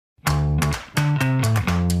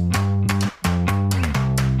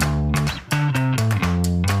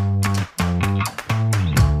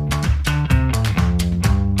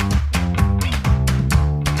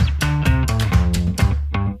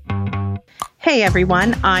Hey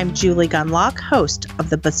everyone, I'm Julie Gunlock, host of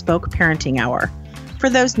the Bespoke Parenting Hour. For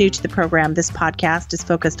those new to the program, this podcast is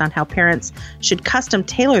focused on how parents should custom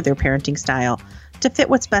tailor their parenting style to fit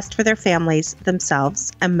what's best for their families,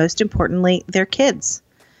 themselves, and most importantly, their kids.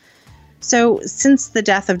 So since the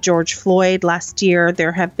death of George Floyd last year,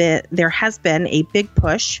 there has been a big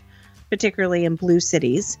push, particularly in blue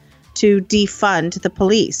cities, to defund the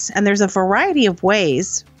police. And there's a variety of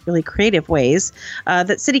ways, really creative ways,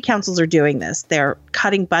 that city councils are doing this. They're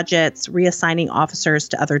cutting budgets, reassigning officers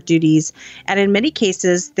to other duties, and in many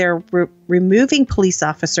cases, they're removing police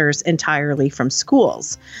officers entirely from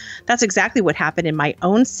schools. That's exactly what happened in my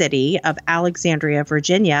own city of Alexandria,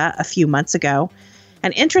 Virginia, a few months ago.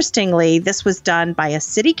 And interestingly, this was done by a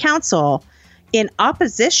city council in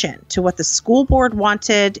opposition to what the school board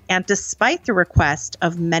wanted, and despite the request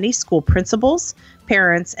of many school principals,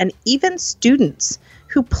 parents, and even students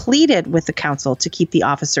who pleaded with the council to keep the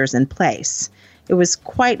officers in place. It was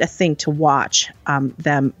quite a thing to watch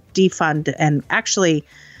them defund and actually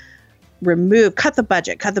cut the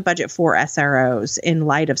budget for SROs in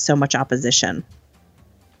light of so much opposition.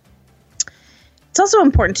 It's also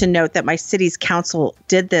important to note that my city's council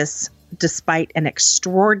did this despite an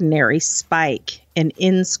extraordinary spike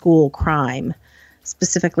in-school crime,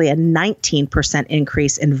 specifically a 19%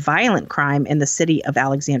 increase in violent crime in the city of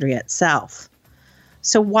Alexandria itself.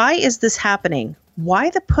 So why is this happening? Why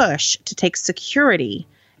the push to take security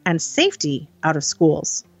and safety out of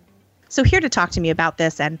schools? So here to talk to me about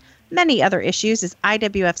this and many other issues is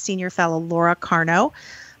IWF Senior Fellow Laura Carno.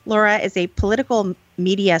 Laura is a political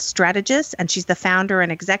media strategist, and she's the founder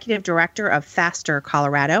and executive director of Faster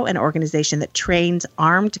Colorado, an organization that trains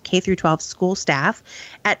armed K-12 school staff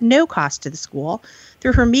at no cost to the school.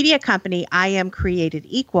 Through her media company, I Am Created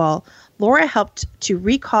Equal, Laura helped to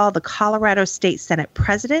recall the Colorado State Senate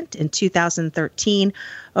president in 2013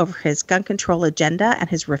 over his gun control agenda and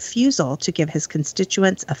his refusal to give his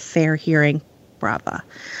constituents a fair hearing. Brava.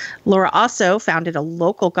 Laura also founded a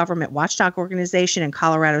local government watchdog organization in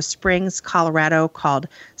Colorado Springs, Colorado called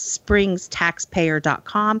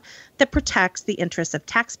SpringsTaxpayer.com that protects the interests of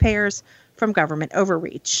taxpayers from government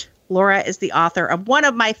overreach. Laura is the author of one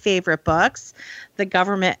of my favorite books,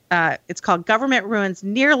 it's called Government Ruins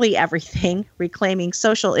Nearly Everything, Reclaiming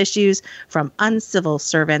Social Issues from Uncivil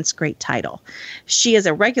Servants. Great title. She is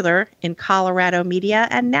a regular in Colorado media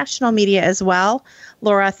and national media as well.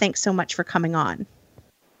 Laura, thanks so much for coming on.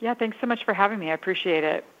 Yeah, thanks so much for having me. I appreciate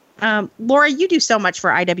it. Laura, you do so much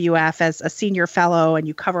for IWF as a senior fellow, and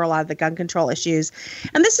you cover a lot of the gun control issues.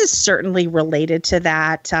 And this is certainly related to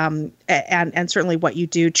that, and certainly what you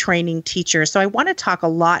do training teachers. So I want to talk a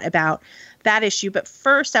lot about that issue. But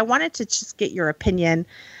first, I wanted to just get your opinion,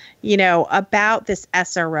 about this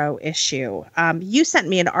SRO issue. You sent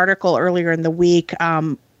me an article earlier in the week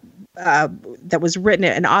that was written,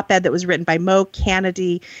 an op-ed that was written by Mo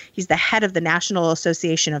Kennedy. He's the head of the National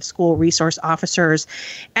Association of School Resource Officers.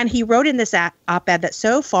 And he wrote in this op-ed that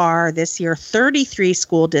so far this year, 33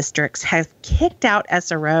 school districts have kicked out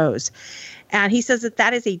SROs. And he says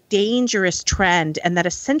that is a dangerous trend and that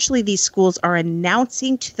essentially these schools are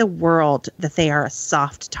announcing to the world that they are a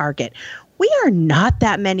soft target. We are not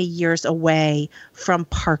that many years away from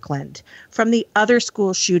Parkland, from the other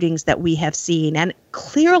school shootings that we have seen. And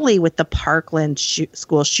clearly with the Parkland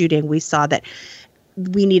school shooting, we saw that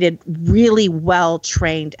we needed really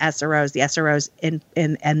well-trained SROs. The SROs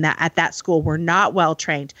at that school were not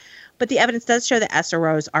well-trained. But the evidence does show that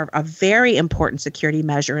SROs are a very important security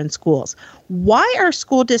measure in schools. Why are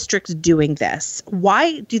school districts doing this?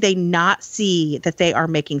 Why do they not see that they are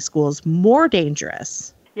making schools more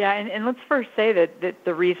dangerous? Yeah, and let's first say that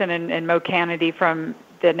the reason, and Mo Kennedy from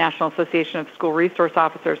the National Association of School Resource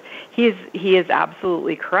Officers, he is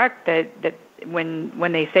absolutely correct that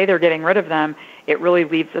when they say they're getting rid of them, it really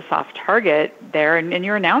leaves a soft target there, and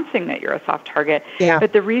you're announcing that you're a soft target. Yeah.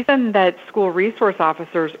 But the reason that school resource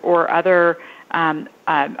officers or other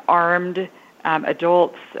armed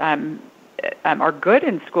adults are good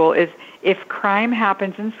in school is if crime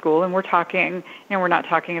happens in school, and we're not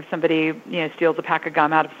talking if somebody steals a pack of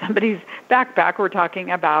gum out of somebody's backpack. We're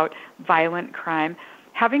talking about violent crime.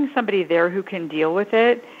 Having somebody there who can deal with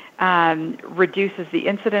it reduces the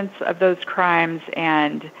incidence of those crimes,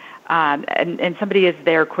 and somebody is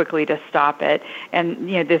there quickly to stop it. And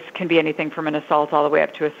this can be anything from an assault all the way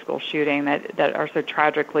up to a school shooting that are so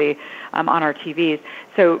tragically on our TVs.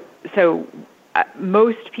 So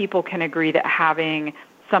most people can agree that having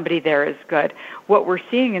somebody there is good. What we're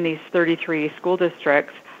seeing in these 33 school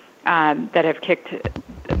districts that have kicked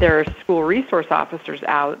their school resource officers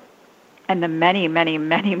out, and the many, many,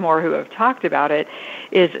 many more who have talked about it,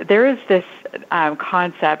 is there is this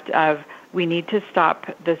concept of we need to stop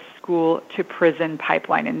the school to prison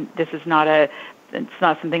pipeline. And this is not it's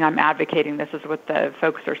not something I'm advocating. This is what the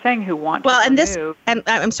folks are saying who want to remove. And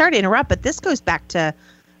I'm sorry to interrupt, but this goes back to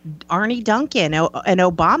Arne Duncan and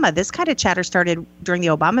Obama. This kind of chatter started during the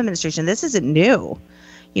Obama administration. This isn't new.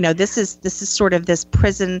 This is sort of this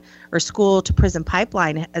prison or school to prison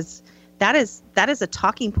pipeline. That is a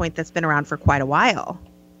talking point that's been around for quite a while.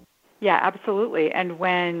 Yeah, absolutely. And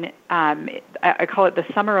when I call it the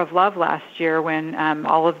summer of love last year, when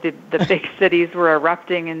all of the big cities were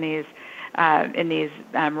erupting in these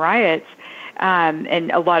riots,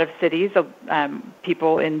 and a lot of cities,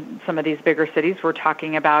 people in some of these bigger cities were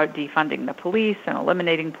talking about defunding the police and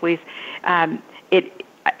eliminating police.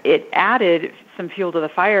 It added some fuel to the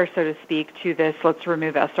fire, so to speak, to this. Let's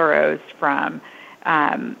remove SROs from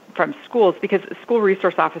schools, because school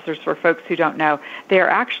resource officers, for folks who don't know, they are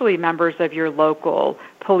actually members of your local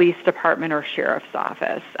police department or sheriff's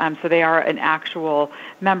office. So they are an actual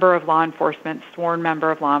member of law enforcement, sworn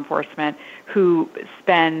member of law enforcement, who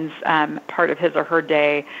spends part of his or her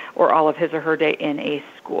day or all of his or her day in a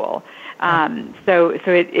school. So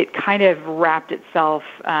it kind of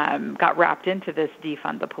got wrapped into this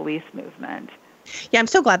defund the police movement. Yeah, I'm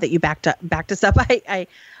so glad that you backed us up.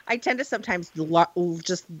 I tend to sometimes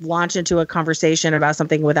just launch into a conversation about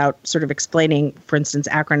something without sort of explaining, for instance,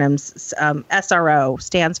 acronyms. SRO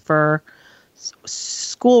stands for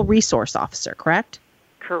School Resource Officer, correct?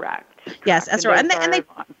 Correct. Yes, SRO,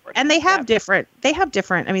 and they have different.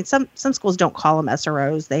 I mean, some schools don't call them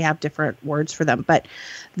SROs. They have different words for them. But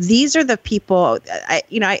these are the people.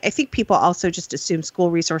 I think people also just assume school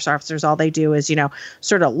resource officers. All they do is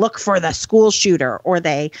sort of look for the school shooter, or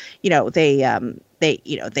they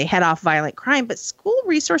head off violent crime. But school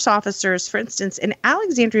resource officers, for instance, in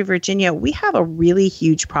Alexandria, Virginia, we have a really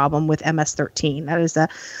huge problem with MS-13. That is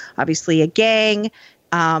obviously a gang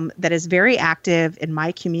that is very active in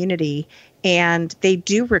my community, and they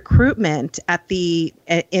do recruitment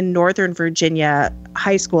in Northern Virginia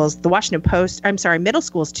high schools, middle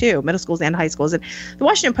schools too, middle schools and high schools. And the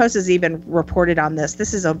Washington Post has even reported on this.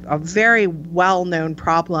 This is a very well-known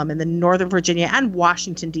problem in the Northern Virginia and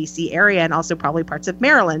Washington, D.C. area, and also probably parts of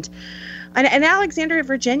Maryland. And Alexandria,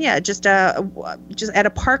 Virginia, just at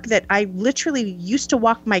a park that I literally used to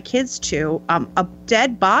walk my kids to, a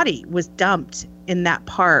dead body was dumped in that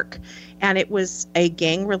park, and it was a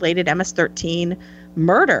gang-related MS-13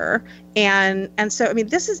 murder. And so, I mean,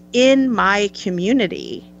 this is in my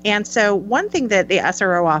community. And so one thing that the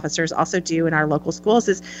SRO officers also do in our local schools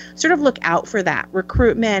is sort of look out for that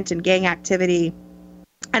recruitment and gang activity,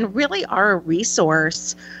 and really are a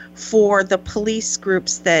resource for the police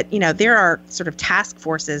groups that, there are sort of task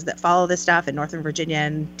forces that follow this stuff in Northern Virginia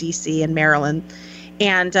and DC and Maryland.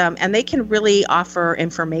 And they can really offer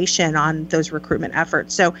information on those recruitment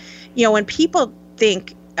efforts. So, when people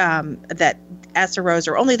think that SROs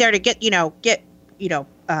are only there to get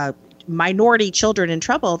minority children in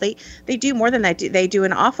trouble, they do more than that. They do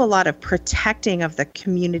an awful lot of protecting of the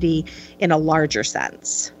community in a larger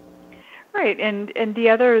sense. Right. And the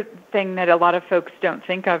other thing that a lot of folks don't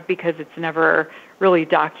think of, because it's never really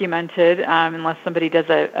documented, unless somebody does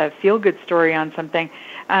a feel-good story on something,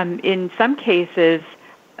 in some cases,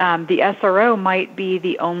 the SRO might be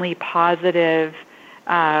the only positive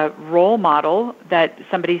role model that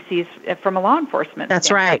somebody sees from a law enforcement That's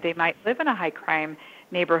standpoint. right. They might live in a high-crime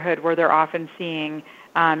neighborhood where they're often seeing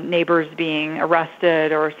neighbors being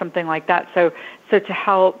arrested or something like that. So to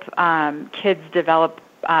help kids develop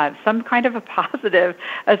some kind of a positive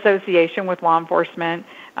association with law enforcement,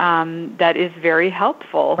 that is very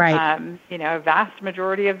helpful. Right. A vast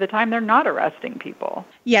majority of the time they're not arresting people.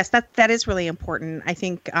 Yes, that is really important. I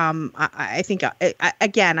think,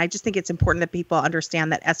 again, I just think it's important that people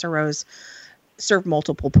understand that SROs serve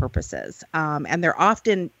multiple purposes. And they're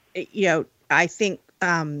often, I think,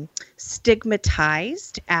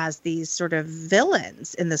 stigmatized as these sort of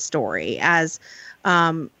villains in the story, as,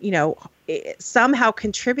 somehow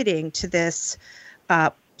contributing to this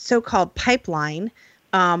so-called pipeline,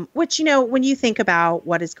 which, when you think about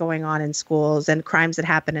what is going on in schools and crimes that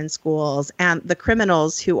happen in schools and the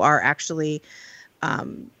criminals who are actually,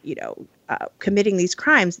 committing these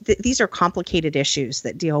crimes, these are complicated issues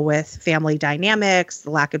that deal with family dynamics,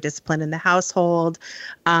 the lack of discipline in the household.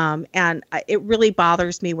 And it really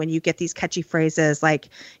bothers me when you get these catchy phrases like,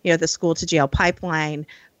 the school to jail pipeline,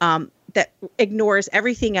 that ignores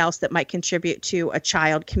everything else that might contribute to a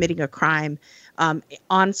child committing a crime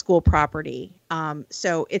on school property.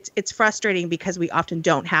 So it's frustrating because we often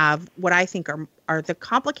don't have what I think are the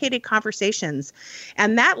complicated conversations,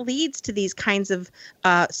 and that leads to these kinds of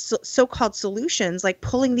so-called solutions, like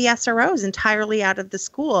pulling the SROs entirely out of the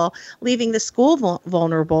school, leaving the school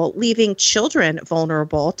vulnerable, leaving children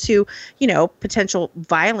vulnerable to potential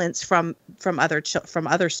violence from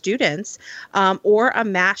other students, or a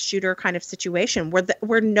mass shooter kind of situation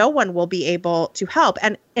where no one will be able to help.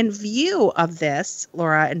 And in view of this,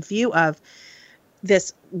 Laura, in view of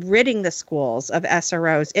this ridding the schools of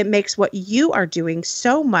SROs, it makes what you are doing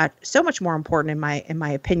so much more important in my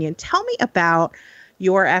opinion. Tell me about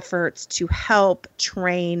your efforts to help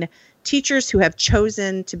train teachers who have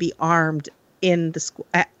chosen to be armed in the school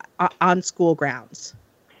on school grounds.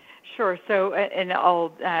 Sure. So, and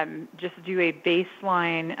I'll just do a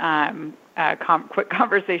baseline quick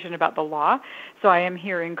conversation about the law. So I am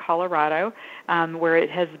here in Colorado, where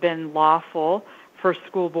it has been lawful for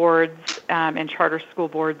school boards and charter school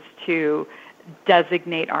boards to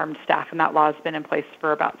designate armed staff, and that law has been in place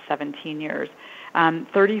for about 17 years.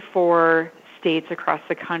 34 states across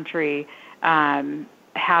the country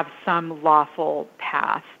have some lawful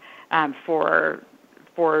path for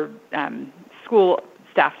school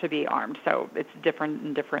staff to be armed. So it's different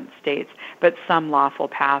in different states, but some lawful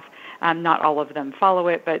path. Not all of them follow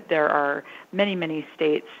it, but there are many, many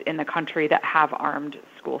states in the country that have armed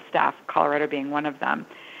school staff, Colorado being one of them.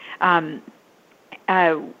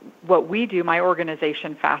 What we do, my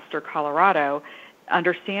organization, Faster Colorado,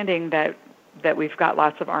 understanding that we've got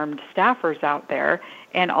lots of armed staffers out there,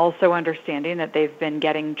 and also understanding that they've been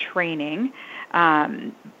getting training,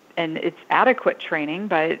 and it's adequate training,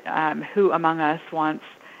 but who among us wants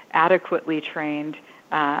adequately trained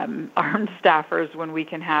armed staffers when we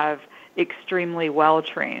can have extremely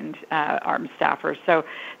well-trained armed staffers? So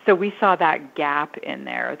we saw that gap in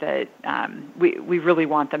there, that we really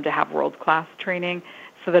want them to have world-class training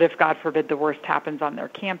so that if, God forbid, the worst happens on their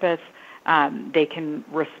campus, they can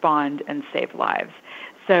respond and save lives.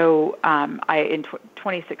 So in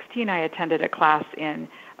 2016, I attended a class in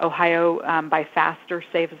Ohio by Faster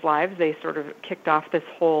Saves Lives. They sort of kicked off this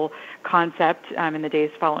whole concept in the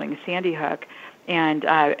days following Sandy Hook. And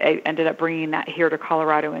I ended up bringing that here to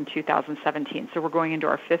Colorado in 2017. So we're going into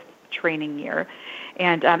our 5th training year.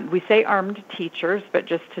 And we say armed teachers, but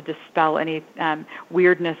just to dispel any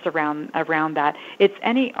weirdness around that, it's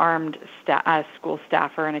any armed school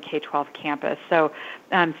staffer in a K-12 campus. So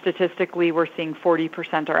statistically, we're seeing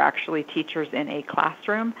 40% are actually teachers in a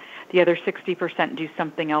classroom. The other 60% do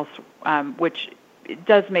something else, which it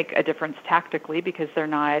does make a difference tactically, because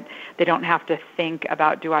they don't have to think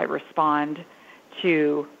about, do I respond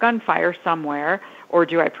to gunfire somewhere, or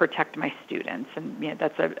do I protect my students? And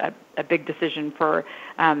that's a big decision for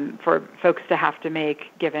folks to have to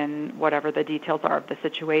make, given whatever the details are of the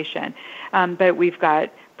situation. But we've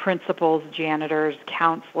got principals, janitors,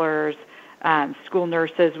 counselors, school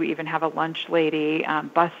nurses. We even have a lunch lady,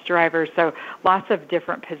 bus drivers. So lots of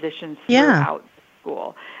different positions throughout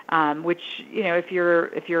school, which, if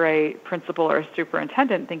you're a principal or a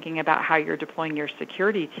superintendent thinking about how you're deploying your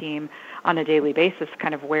security team on a daily basis,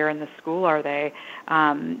 kind of where in the school are they,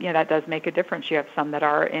 that does make a difference. You have some that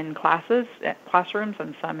are in classrooms,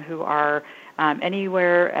 and some who are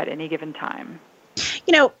anywhere at any given time.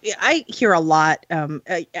 I hear a lot.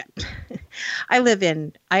 I live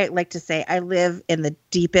in the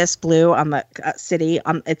deepest blue on the city.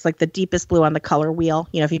 It's like the deepest blue on the color wheel.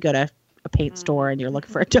 If you go to a paint store and you're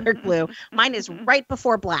looking for a dark blue, mine is right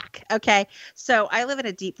before black. Okay. So I live in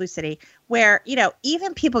a deep blue city where,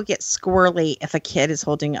 even people get squirrely if a kid is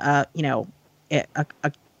holding a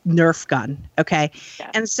Nerf gun. Okay.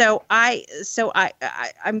 Yeah. And so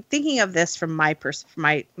I'm thinking of this from my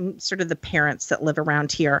sort of the parents that live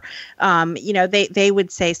around here. They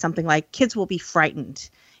would say something like, kids will be frightened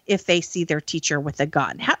if they see their teacher with a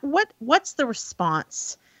gun. What's the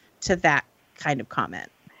response to that kind of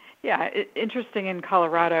comment? Yeah, interesting in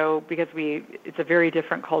Colorado, because it's a very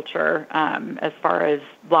different culture as far as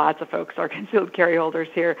lots of folks are concealed carry holders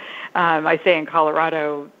here. I say in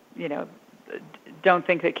Colorado, don't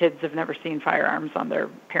think that kids have never seen firearms on their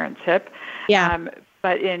parents' hip. Yeah.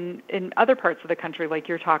 But in other parts of the country, like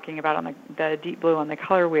you're talking about on the deep blue on the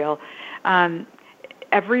color wheel,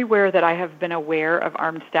 everywhere that I have been aware of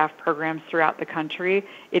armed staff programs throughout the country,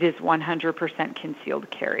 it is 100%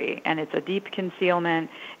 concealed carry. And it's a deep concealment.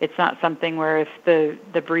 It's not something where if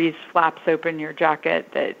the breeze flaps open your jacket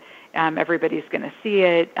that everybody's going to see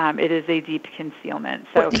it. It is a deep concealment.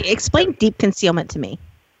 So explain deep concealment to me.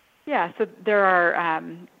 Yeah, so there are,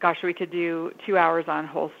 we could do 2 hours on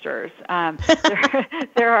holsters.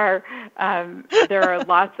 There are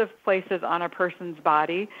lots of places on a person's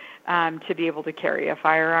body to be able to carry a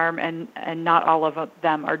firearm, and not all of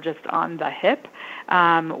them are just on the hip,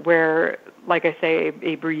 where, like I say,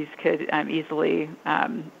 a breeze could easily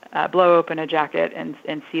blow open a jacket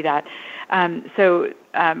and see that. And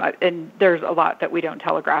there's a lot that we don't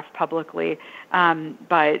telegraph publicly,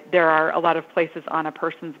 but there are a lot of places on a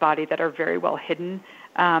person's body that are very well hidden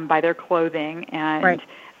by their clothing. And, right.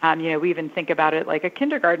 We even think about it like a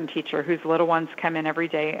kindergarten teacher whose little ones come in every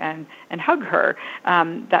day and hug her.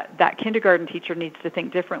 That kindergarten teacher needs to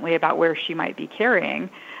think differently about where she might be carrying,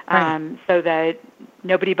 so that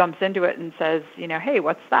nobody bumps into it and says, hey,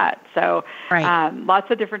 what's that? So lots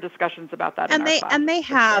of different discussions about that. And they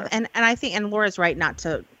have, and I think, and Laura's right not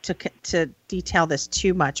to detail this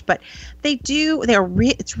too much, but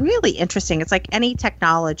it's really interesting. It's like any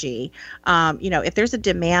technology, if there's a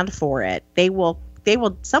demand for it,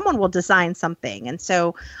 someone will design something. And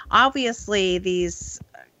so obviously these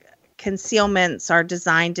concealments are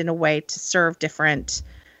designed in a way to serve different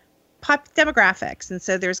demographics. And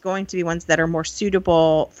so there's going to be ones that are more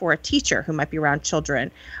suitable for a teacher who might be around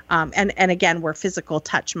children. And again, where physical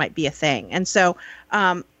touch might be a thing. And so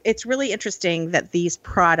it's really interesting that these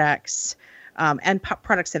products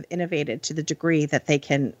products have innovated to the degree that they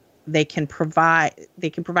can provide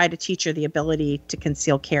a teacher the ability to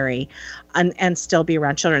conceal carry and still be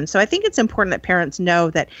around children. So I think it's important that parents know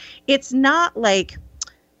that it's not like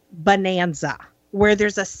Bonanza, where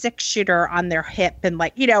there's a 6-shooter on their hip and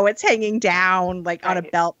it's hanging down on a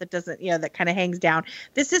belt that doesn't, that kind of hangs down.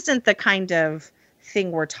 This isn't the kind of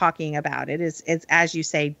thing we're talking about. It's as you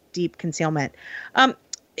say, deep concealment. I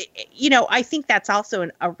think that's also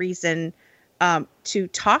a reason to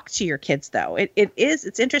talk to your kids, though.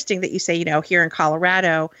 It's interesting that you say, here in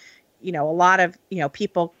Colorado, a lot of,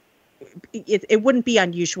 people, it wouldn't be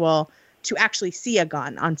unusual to actually see a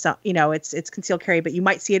gun on some, it's concealed carry, but you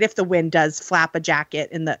might see it if the wind does flap a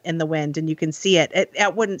jacket in the wind and you can see it.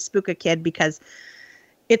 It wouldn't spook a kid because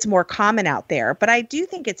it's more common out there. But I do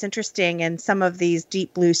think it's interesting in some of these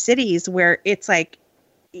deep blue cities where it's like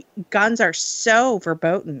guns are so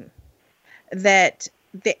verboten that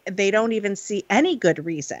they don't even see any good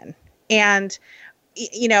reason. And,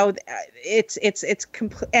 it's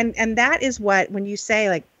complete. And that is what, when you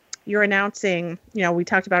say you're announcing, we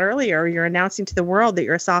talked about earlier, you're announcing to the world that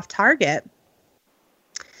you're a soft target.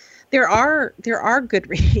 There are good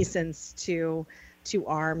reasons to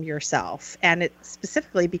arm yourself. And it's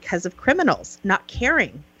specifically because of criminals not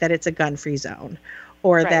caring that it's a gun-free zone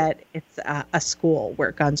or that it's a school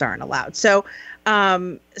where guns aren't allowed. So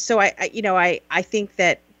I think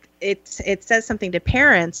that it says something to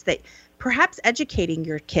parents that perhaps educating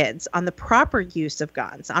your kids on the proper use of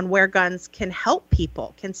guns, on where guns can help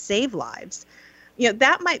people, can save lives.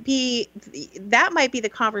 That might be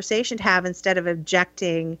the conversation to have instead of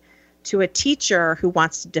objecting to a teacher who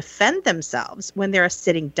wants to defend themselves when they're a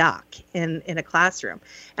sitting duck in a classroom.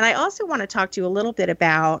 And I also want to talk to you a little bit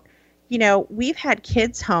about, we've had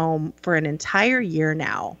kids home for an entire year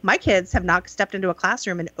now. My kids have not stepped into a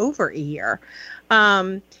classroom in over a year.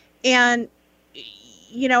 I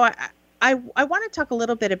want to talk a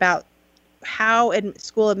little bit about how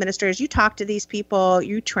school administrators, you talk to these people,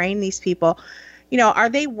 you train these people, are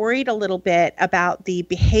they worried a little bit about the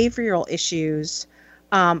behavioral issues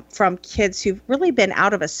from kids who've really been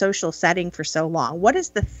out of a social setting for so long? What is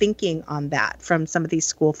the thinking on that from some of these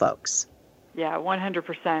school folks? Yeah,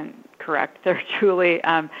 100% correct. They're truly,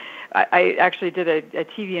 I actually did a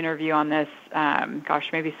TV interview on this,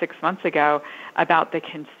 maybe 6 months ago, about the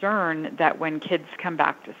concern that when kids come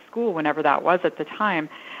back to school, whenever that was at the time,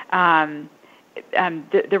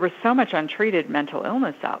 there was so much untreated mental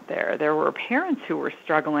illness out there. There were parents who were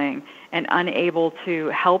struggling and unable to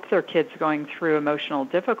help their kids going through emotional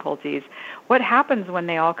difficulties. What happens when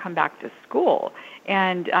they all come back to school?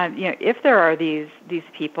 And if there are these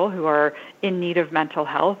people who are in need of mental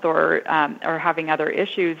health or having other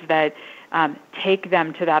issues that take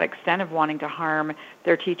them to that extent of wanting to harm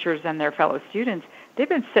their teachers and their fellow students, they've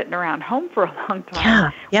been sitting around home for a long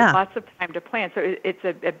time with lots of time to plan. So it's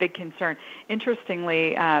a big concern.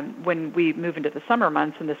 Interestingly, when we move into the summer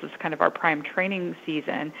months, and this is kind of our prime training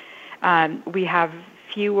season, we have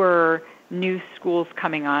fewer new schools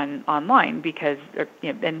coming online because,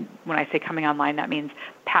 and when I say coming online, that means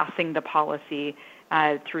passing the policy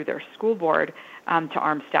through their school board to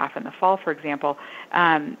arm staff in the fall, for example.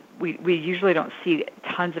 We usually don't see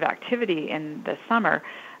tons of activity in the summer,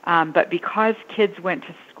 but because kids went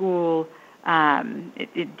to school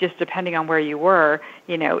just depending on where you were,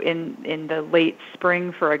 in the late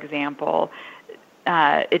spring, for example,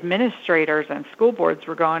 administrators and school boards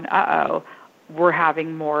were going, we're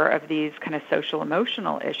having more of these kind of social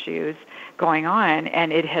emotional issues going on,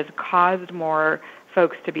 and it has caused more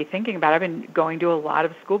folks to be thinking about it. I've been going to a lot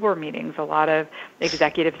of school board meetings, a lot of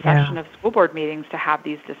executive session of school board meetings to have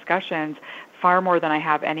these discussions, far more than I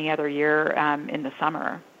have any other year in the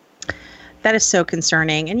summer. That is so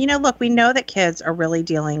concerning. And, look, we know that kids are really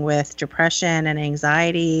dealing with depression and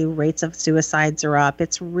anxiety. Rates of suicides are up.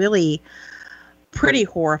 It's really pretty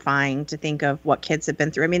horrifying to think of what kids have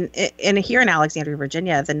been through. I mean, here in Alexandria,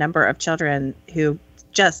 Virginia, the number of children who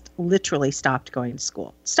just literally stopped going to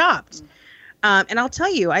school. Stopped. And I'll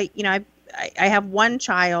tell you, I have one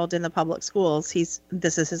child in the public schools.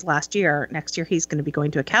 This is his last year. Next year, he's going to be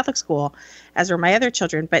going to a Catholic school, as are my other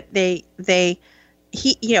children. But it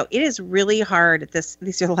is really hard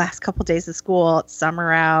these are the last couple of days of school. It's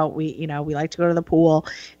summer out. We like to go to the pool.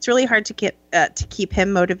 It's really hard to get to keep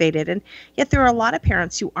him motivated. And yet there are a lot of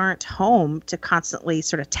parents who aren't home to constantly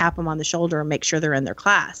sort of tap them on the shoulder and make sure they're in their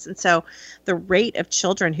class. And so the rate of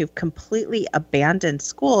children who've completely abandoned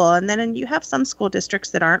school, and then you have some school districts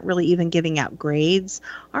that aren't really even giving out grades,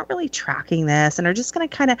 aren't really tracking this, and are just going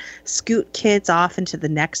to kind of scoot kids off into the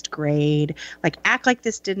next grade, like act like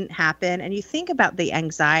this didn't happen. And you think about the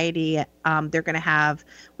anxiety they're going to have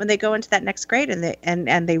when they go into that next grade,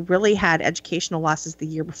 and they really had educational losses the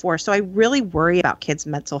year before. So I really worry about kids'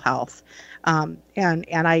 mental health, and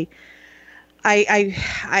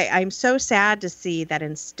I'm so sad to see that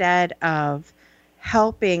instead of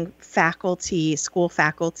helping school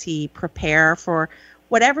faculty prepare for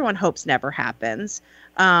what everyone hopes never happens,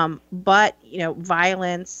 but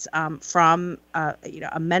violence from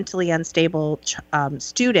a mentally unstable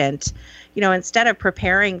student, instead of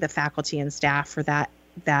preparing the faculty and staff for that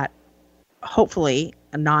hopefully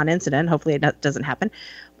a non-incident, hopefully it doesn't happen,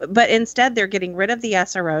 but instead they're getting rid of the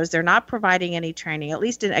SROs. They're not providing any training, at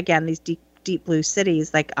least in, again, these deep blue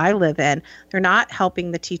cities like I live in. They're not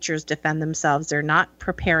helping the teachers defend themselves. They're not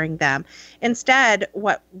preparing them. Instead,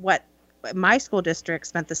 what my school district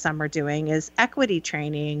spent the summer doing is equity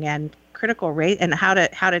training and critical race, and how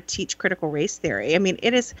to teach critical race theory. I mean,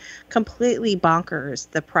 it is completely bonkers,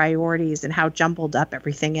 the priorities and how jumbled up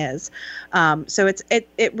everything is. So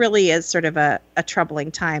it really is sort of a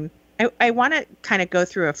troubling time. I want to kind of go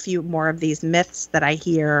through a few more of these myths that I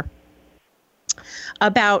hear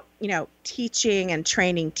about, teaching and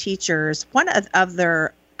training teachers. One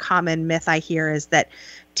other common myth I hear is that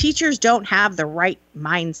teachers don't have the right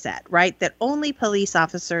mindset, right? That only police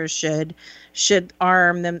officers should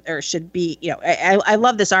arm them, or should be, I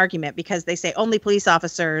love this argument because they say only police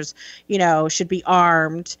officers, should be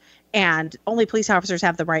armed, and only police officers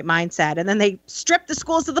have the right mindset. And then they strip the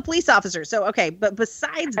schools of the police officers. So, okay. But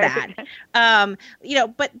besides that,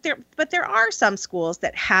 but there are some schools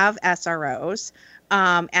that have SROs,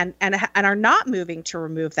 and are not moving to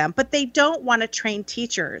remove them, but they don't want to train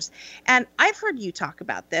teachers. And I've heard you talk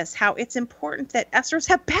about this, how it's important that SROs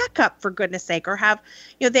have backup, for goodness sake, or have,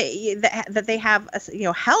 that they have,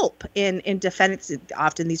 help in defense.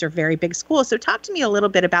 Often these are very big schools. So talk to me a little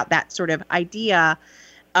bit about that sort of idea,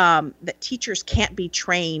 that teachers can't be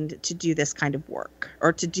trained to do this kind of work,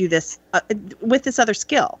 or to do this with this other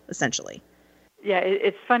skill, essentially. Yeah,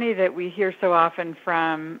 it's funny that we hear so often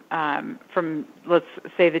from let's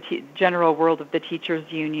say the general world of the teachers'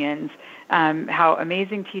 unions, how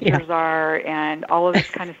amazing teachers are and all of this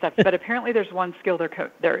kind of stuff. But apparently, there's one skill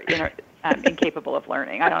they're incapable of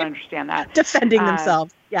learning. I don't understand that. Defending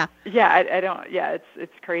themselves. Yeah. Yeah, I don't. Yeah,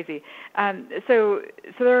 it's crazy. So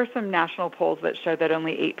there are some national polls that show that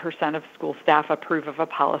only 8% of school staff approve of a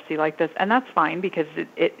policy like this, and that's fine because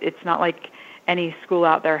it's not like any school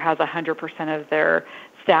out there has 100% of their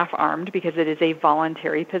staff armed, because it is a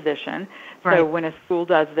voluntary position. Right. So when a school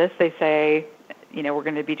does this, they say, we're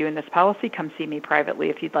going to be doing this policy. Come see me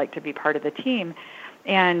privately if you'd like to be part of the team.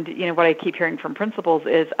 And, what I keep hearing from principals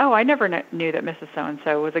is, I never knew that Mrs.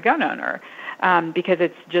 So-and-so was a gun owner, because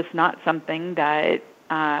it's just not something that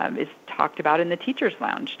is talked about in the teacher's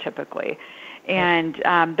lounge typically. And,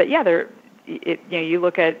 but yeah, you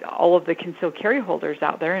look at all of the concealed carry holders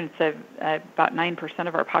out there, and it's about 9%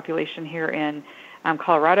 of our population here in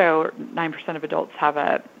Colorado. 9% of adults have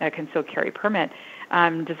a concealed carry permit.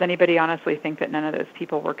 Does anybody honestly think that none of those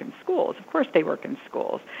people work in schools? Of course they work in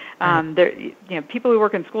schools. People who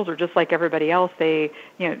work in schools are just like everybody else. They,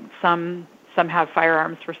 some have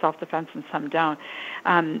firearms for self-defense and some don't.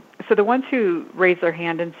 So the ones who raise their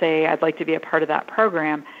hand and say, I'd like to be a part of that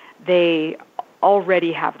program, they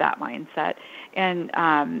already have that mindset.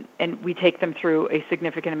 and we take them through a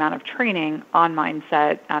significant amount of training on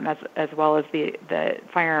mindset, as well as the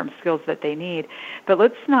firearm skills that they need. But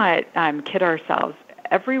let's not kid ourselves.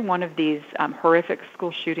 Every one of these horrific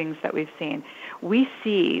school shootings that we've seen, we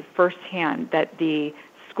see firsthand that the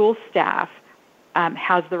school staff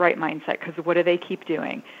has the right mindset, because what do they keep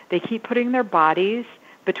doing? They keep putting their bodies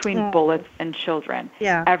between bullets and children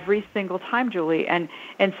every single time, Julie. And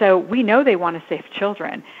so we know they want to save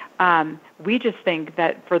children. We just think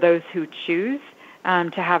that for those who choose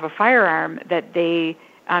to have a firearm, that they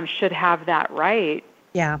should have that right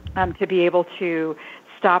to be able to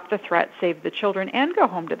stop the threat, save the children, and go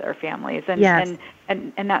home to their families. And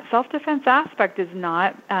that self-defense aspect is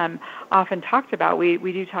not often talked about. We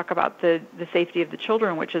do talk about the safety of the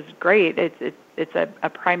children, which is great. It's a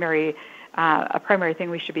primary thing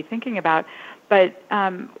we should be thinking about. But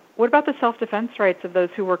what about the self-defense rights of those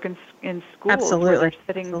who work in schools? Absolutely. Where they're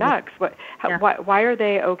sitting ducks? Why are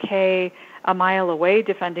they okay a mile away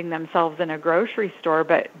defending themselves in a grocery store,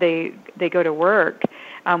 but they go to work,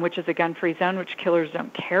 which is a gun-free zone, which killers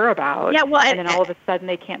don't care about, and then all of a sudden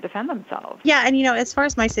they can't defend themselves? Yeah, and as far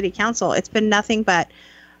as my city council, it's been nothing but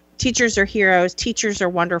teachers are heroes, teachers are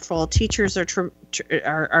wonderful, teachers are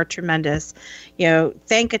tremendous.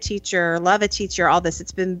 Thank a teacher, love a teacher, all this.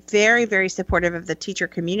 It's been very, very supportive of the teacher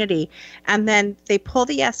community. And then they pull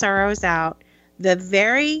the SROs out the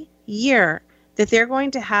very year that they're going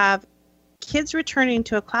to have kids returning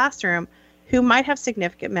to a classroom who might have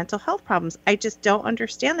significant mental health problems. I just don't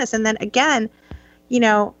understand this. And then again,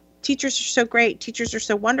 teachers are so great, teachers are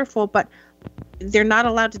so wonderful, but they're not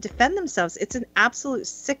allowed to defend themselves. It's an absolute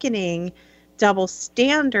sickening double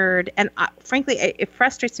standard. And frankly, it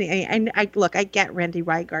frustrates me. I get Randy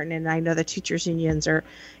Weingarten, and I know the teachers unions are,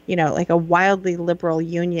 like a wildly liberal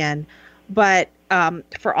union. But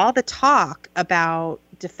for all the talk about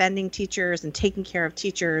defending teachers and taking care of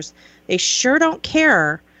teachers, they sure don't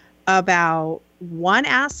care about one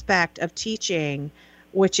aspect of teaching,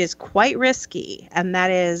 which is quite risky, and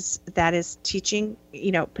that is teaching,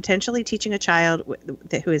 potentially teaching a child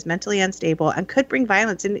who is mentally unstable and could bring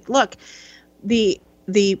violence. And look,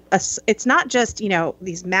 it's not just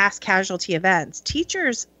these mass casualty events.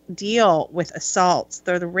 Teachers deal with assaults.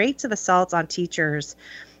 The rates of assaults on teachers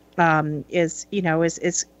is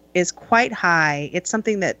quite high. It's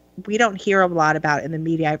something that we don't hear a lot about in the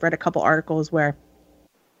media. I've read a couple articles where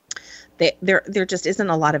there just isn't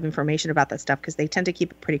a lot of information about that stuff because they tend to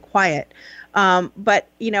keep it pretty quiet. But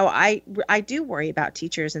I do worry about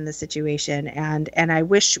teachers in this situation, and I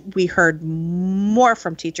wish we heard more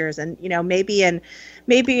from teachers. And maybe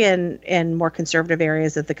in more conservative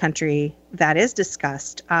areas of the country that is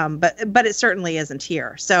discussed, but it certainly isn't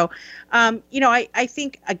here. So I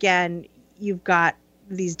think again you've got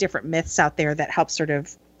these different myths out there that help sort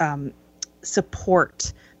of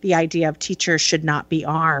support the idea of teachers should not be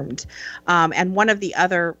armed. And one of the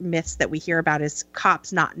other myths that we hear about is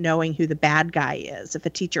cops not knowing who the bad guy is if a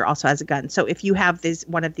teacher also has a gun. So if you have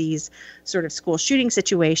one of these sort of school shooting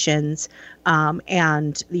situations,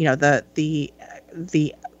 and the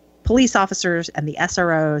police officers and the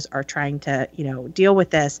SROs are trying to deal with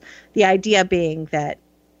this, the idea being that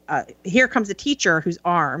here comes a teacher who's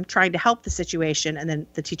armed trying to help the situation, and then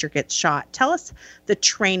the teacher gets shot. Tell us the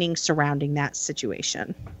training surrounding that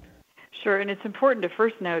situation. Sure, and it's important to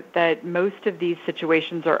first note that most of these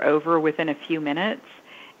situations are over within a few minutes,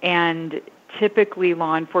 and typically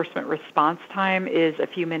law enforcement response time is a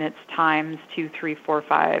few minutes times 2, 3, 4,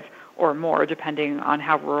 5, or more, depending on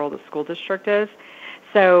how rural the school district is.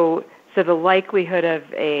 So the likelihood of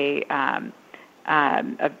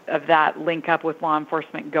of that link up with law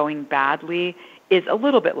enforcement going badly is a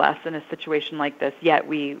little bit less in a situation like this, yet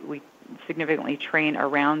we significantly train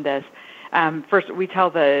around this. First, we tell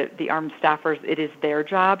the armed staffers it is their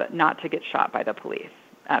job not to get shot by the police.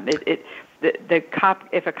 The cop,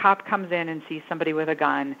 if a cop comes in and sees somebody with a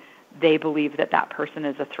gun, they believe that person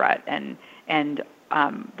is a threat, and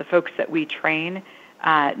the folks that we train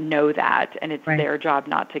know that, and it's their job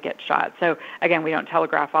not to get shot. So again, we don't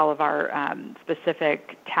telegraph all of our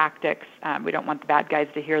specific tactics. We don't want the bad guys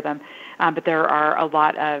to hear them, but there are a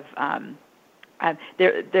lot of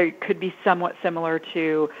there could be somewhat similar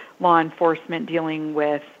to law enforcement dealing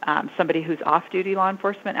with somebody who's off-duty law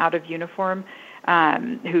enforcement out of uniform,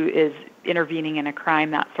 who is intervening in a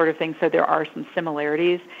crime, that sort of thing. So there are some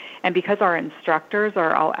similarities. And because our instructors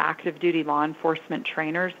are all active duty law enforcement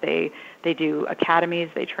trainers, they do academies,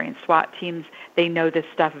 they train SWAT teams, they know this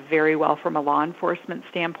stuff very well from a law enforcement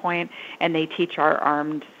standpoint, and they teach our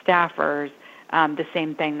armed staffers the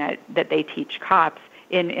same thing that they teach cops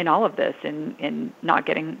in all of this, in not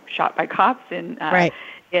getting shot by cops, in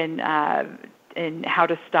in how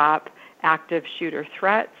to stop active shooter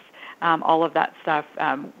threats. All of that stuff,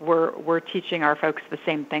 we're teaching our folks the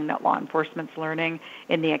same thing that law enforcement's learning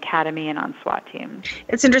in the academy and on SWAT teams.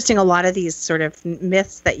 It's interesting. A lot of these sort of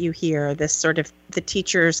myths that you hear, this sort of the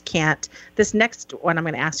teachers can't, this next one I'm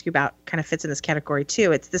going to ask you about kind of fits in this category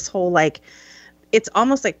too. It's this whole like, it's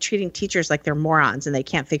almost like treating teachers like they're morons and they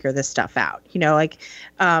can't figure this stuff out. Like,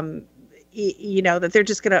 that they're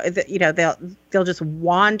just going to, they'll just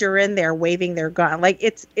wander in there waving their gun. Like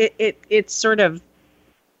it's sort of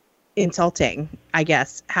insulting, I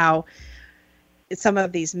guess, how some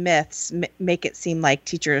of these myths make it seem like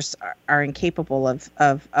teachers are incapable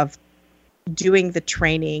of doing the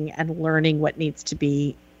training and learning what needs to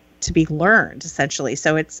be learned, essentially.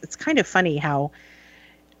 So it's kind of funny how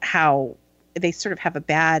they sort of have a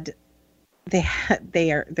bad,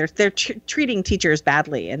 they're treating teachers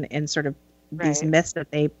badly in sort of these myths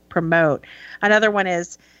that they promote. Another one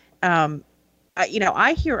is,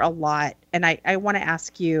 I hear a lot, and I want to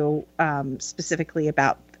ask you specifically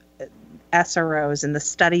about SROs and the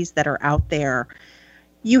studies that are out there.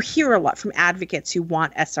 You hear a lot from advocates who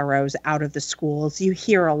want SROs out of the schools. You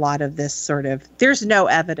hear a lot of this sort of, there's no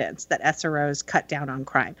evidence that SROs cut down on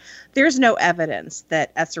crime. There's no evidence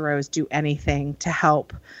that SROs do anything to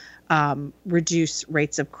help reduce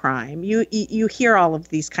rates of crime. You hear all of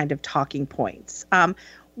these kind of talking points.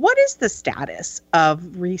 What is the status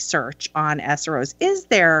of research on SROs? Is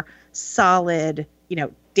there solid,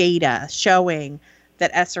 data showing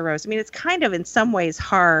that SROs, it's kind of in some ways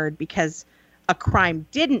hard because a crime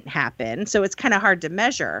didn't happen, so it's kind of hard to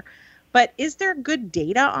measure. But is there good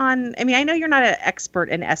data on, I know you're not an expert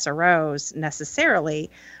in SROs necessarily,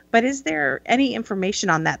 but is there any information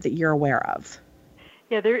on that you're aware of?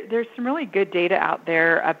 Yeah, there's some really good data out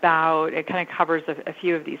there about, it kind of covers a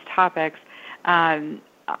few of these topics. On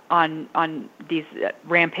these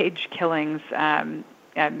rampage killings,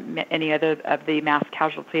 any other of the mass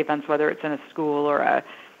casualty events, whether it's in a school or a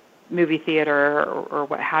movie theater or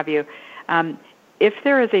what have you. If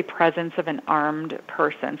there is a presence of an armed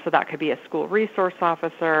person, so that could be a school resource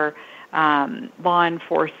officer, law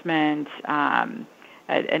enforcement, an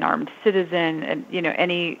armed citizen, and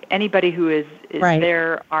anybody who is right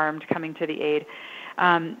there armed coming to the aid,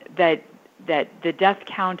 that the death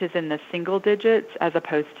count is in the single digits as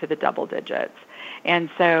opposed to the double digits. And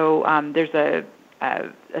so there's a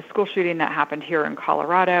school shooting that happened here in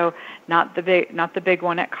Colorado, not the big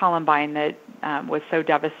one at Columbine that was so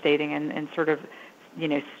devastating and sort of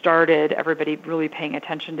started everybody really paying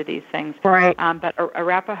attention to these things. Right. But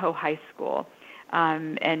Arapahoe High School.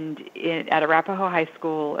 At Arapahoe High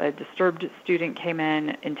School, a disturbed student came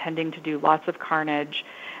in intending to do lots of carnage.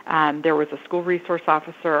 There was a school resource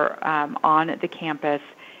officer on the campus.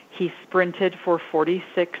 He sprinted for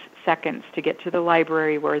 46 seconds to get to the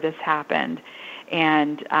library where this happened.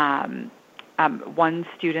 And one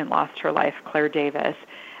student lost her life, Claire Davis.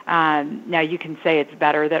 Now, you can say it's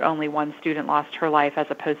better that only one student lost her life as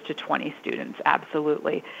opposed to 20 students,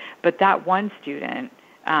 absolutely. But that one student,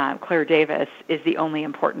 Claire Davis, is the only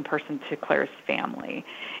important person to Claire's family.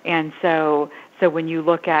 And so when you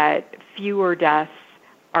look at fewer deaths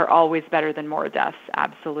are always better than more deaths,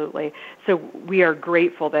 absolutely. So we are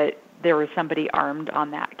grateful that there was somebody armed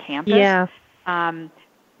on that campus. Yeah.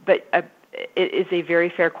 But it is a very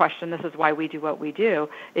fair question. This is why we do what we do,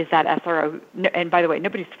 is that SRO, and by the way,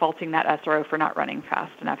 nobody's faulting that SRO for not running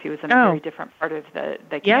fast enough. He was in a very different part of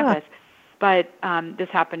the campus. But this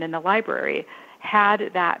happened in the library.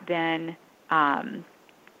 Had that been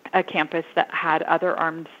a campus that had other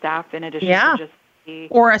armed staff in addition to just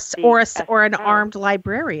or an armed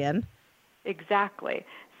librarian. Exactly.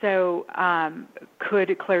 So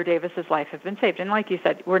could Claire Davis's life have been saved? And like you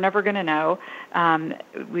said, we're never going to know.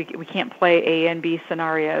 We can't play A and B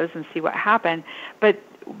scenarios and see what happened. But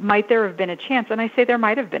might there have been a chance? And I say there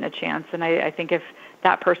might have been a chance. And I think if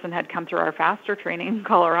that person had come through our FASTER training in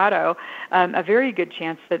Colorado, a very good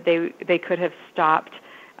chance that they could have stopped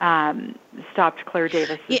Claire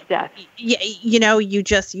Davis's death. Yeah,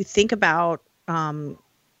 you think about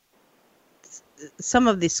some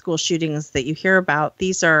of these school shootings that you hear about.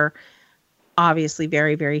 These are obviously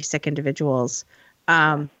very, very sick individuals.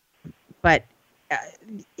 But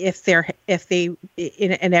if they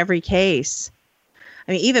in every case,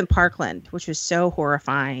 even Parkland, which was so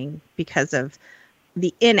horrifying because of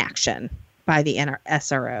the inaction by the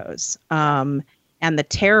SROs and the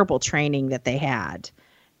terrible training that they had,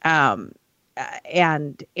 and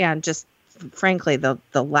just frankly the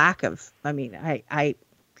lack of,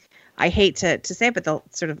 I hate to say it, but the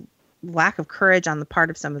sort of lack of courage on the part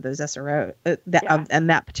of some of those SROs in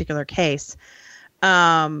that particular case.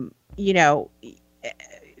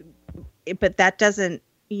 but that doesn't,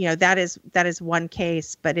 that is one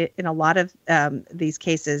case, but in a lot of these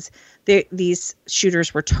cases, these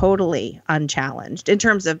shooters were totally unchallenged in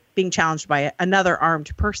terms of being challenged by another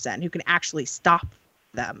armed person who can actually stop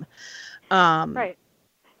them. Right.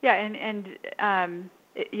 Yeah, and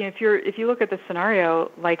if you look at the scenario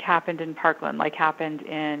like happened in Parkland, like happened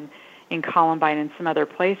in Columbine and some other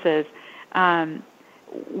places,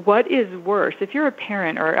 what is worse? If you're a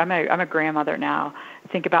parent, or I'm a grandmother now,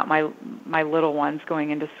 think about my little ones going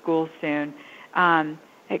into school soon. Can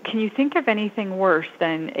you think of anything worse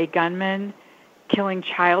than a gunman killing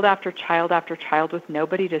child after child after child with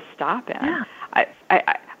nobody to stop him? Yeah.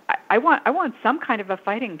 I want some kind of a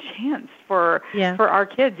fighting chance for our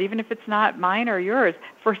kids, even if it's not mine or yours.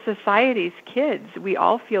 For society's kids, we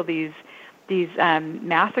all feel these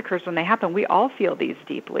massacres when they happen. We all feel these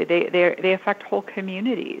deeply. They affect whole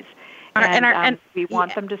communities, and we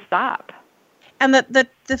want them to stop. And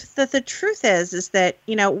the truth is that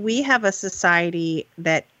we have a society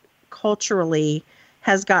that culturally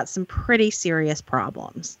has got some pretty serious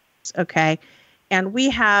problems. Okay, and we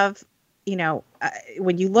have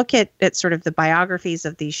when you look at sort of the biographies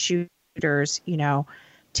of these shooters,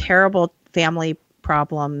 terrible family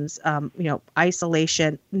problems,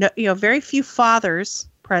 isolation, very few fathers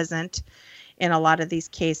present in a lot of these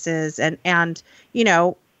cases, and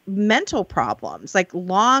mental problems, like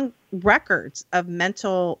long records of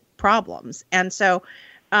mental problems. And so,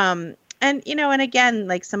 and again,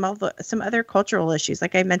 like some other cultural issues,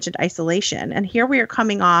 like I mentioned, isolation. And here we are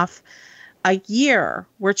coming off a year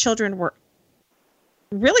where children were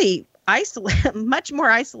really isolated, much more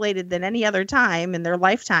isolated than any other time in their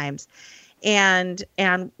lifetimes. And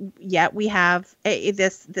yet we have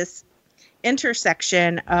this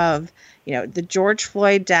intersection of, the George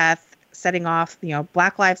Floyd death setting off,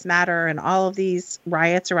 Black Lives Matter and all of these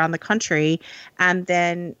riots around the country. And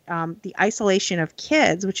then the isolation of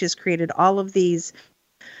kids, which has created all of these,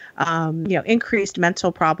 increased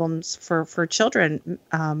mental problems for children.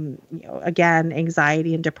 Again,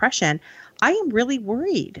 anxiety and depression. I am really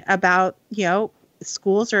worried about,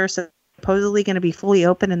 schools are supposedly going to be fully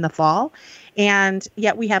open in the fall, and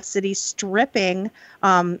yet we have cities stripping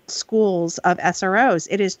schools of SROs.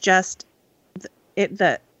 It is just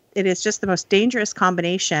the most dangerous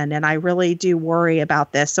combination, and I really do worry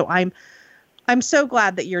about this. So I'm so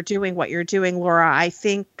glad that you're doing what you're doing, Laura. I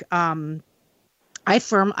think I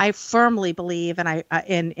firmly believe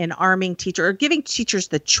in arming teachers, or giving teachers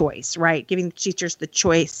the choice, right? Giving teachers the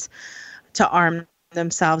choice to arm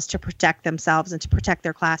themselves, to protect themselves, and to protect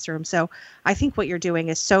their classroom. So I think what you're doing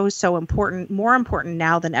is so important, more important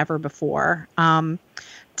now than ever before.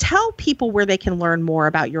 Tell people where they can learn more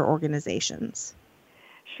about your organizations.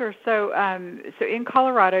 Sure. So in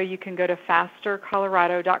Colorado, you can go to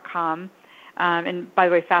fastercolorado.com. And by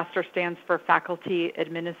the way, FASTER stands for Faculty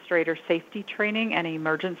Administrator Safety Training and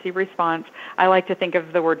Emergency Response. I like to think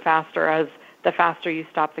of the word faster as the faster you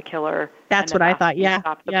stop the killer. That's what I thought. Yeah.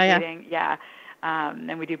 Stop the bleeding. Yeah.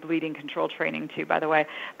 And we do bleeding control training too, by the way.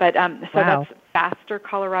 But That's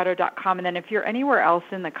fastercolorado.com. And then if you're anywhere else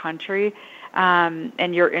in the country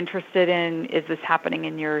and you're interested in, is this happening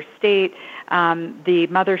in your state, the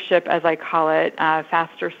mothership, as I call it,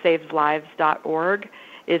 fastersaveslives.org,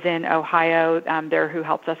 is in Ohio. They're who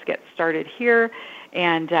helped us get started here.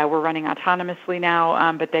 And we're running autonomously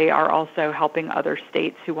now, but they are also helping other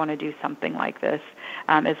states who want to do something like this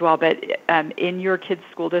as well. But in your kid's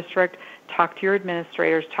school district, talk to your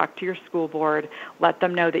administrators, talk to your school board, let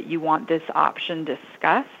them know that you want this option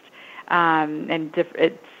discussed.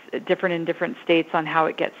 It's different in different states on how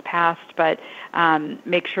it gets passed, but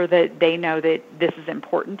make sure that they know that this is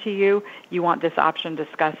important to you. You want this option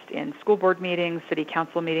discussed in school board meetings, city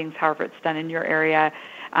council meetings, however it's done in your area.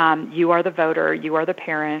 You are the voter, you are the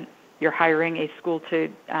parent, you're hiring a school to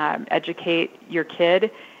educate your kid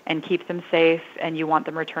and keep them safe, and you want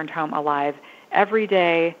them returned home alive every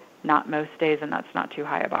day, not most days, and that's not too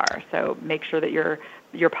high a bar. So make sure that your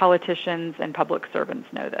politicians and public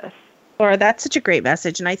servants know this. Laura, that's such a great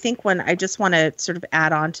message. And I think I just want to sort of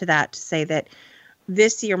add on to that to say that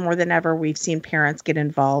this year more than ever, we've seen parents get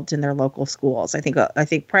involved in their local schools. I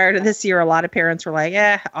think prior to this year, a lot of parents were like,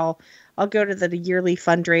 I'll go to the yearly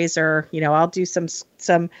fundraiser, I'll do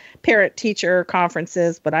some parent teacher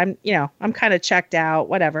conferences, but I'm kind of checked out,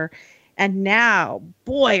 whatever. And now,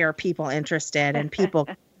 boy, are people interested, and people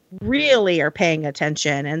really are paying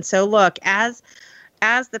attention. And so look, as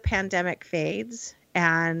the pandemic fades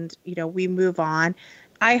and, we move on,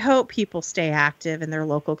 I hope people stay active in their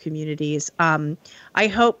local communities. I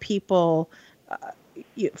hope people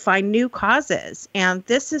find new causes. And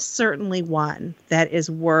this is certainly one that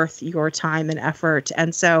is worth your time and effort.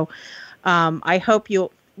 And so, I hope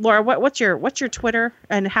you'll, Laura, what's your Twitter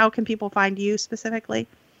and how can people find you specifically?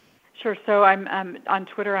 Sure. So I'm on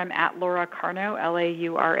Twitter. I'm at Laura Carno,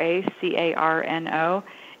 LauraCarno,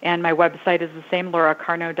 and my website is the same,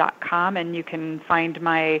 lauracarno.com, and you can find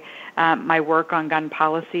my work on gun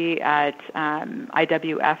policy at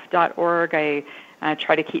IWF.org. I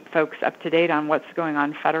try to keep folks up to date on what's going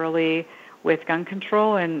on federally with gun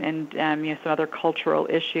control and some other cultural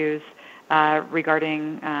issues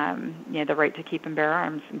regarding the right to keep and bear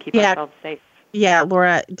arms and keep ourselves safe. Yeah,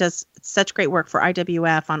 Laura does such great work for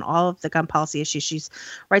IWF on all of the gun policy issues. She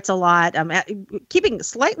writes a lot. Keeping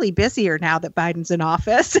slightly busier now that Biden's in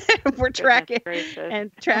office. We're tracking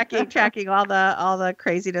all the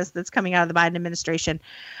craziness that's coming out of the Biden administration.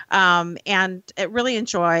 And I really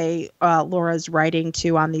enjoy Laura's writing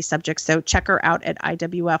too on these subjects. So check her out at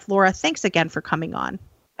IWF. Laura, thanks again for coming on.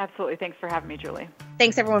 Absolutely. Thanks for having me, Julie.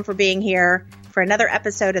 Thanks everyone for being here for another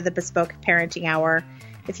episode of the Bespoke Parenting Hour.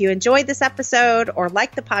 If you enjoyed this episode or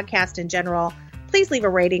like the podcast in general, please leave a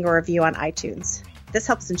rating or review on iTunes. This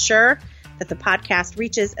helps ensure that the podcast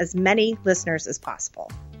reaches as many listeners as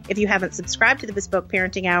possible. If you haven't subscribed to the Bespoke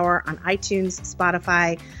Parenting Hour on iTunes,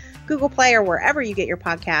 Spotify, Google Play, or wherever you get your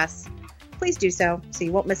podcasts, please do so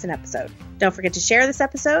you won't miss an episode. Don't forget to share this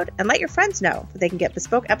episode and let your friends know that they can get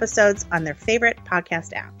Bespoke episodes on their favorite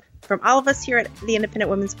podcast app. From all of us here at the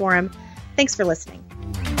Independent Women's Forum, thanks for listening.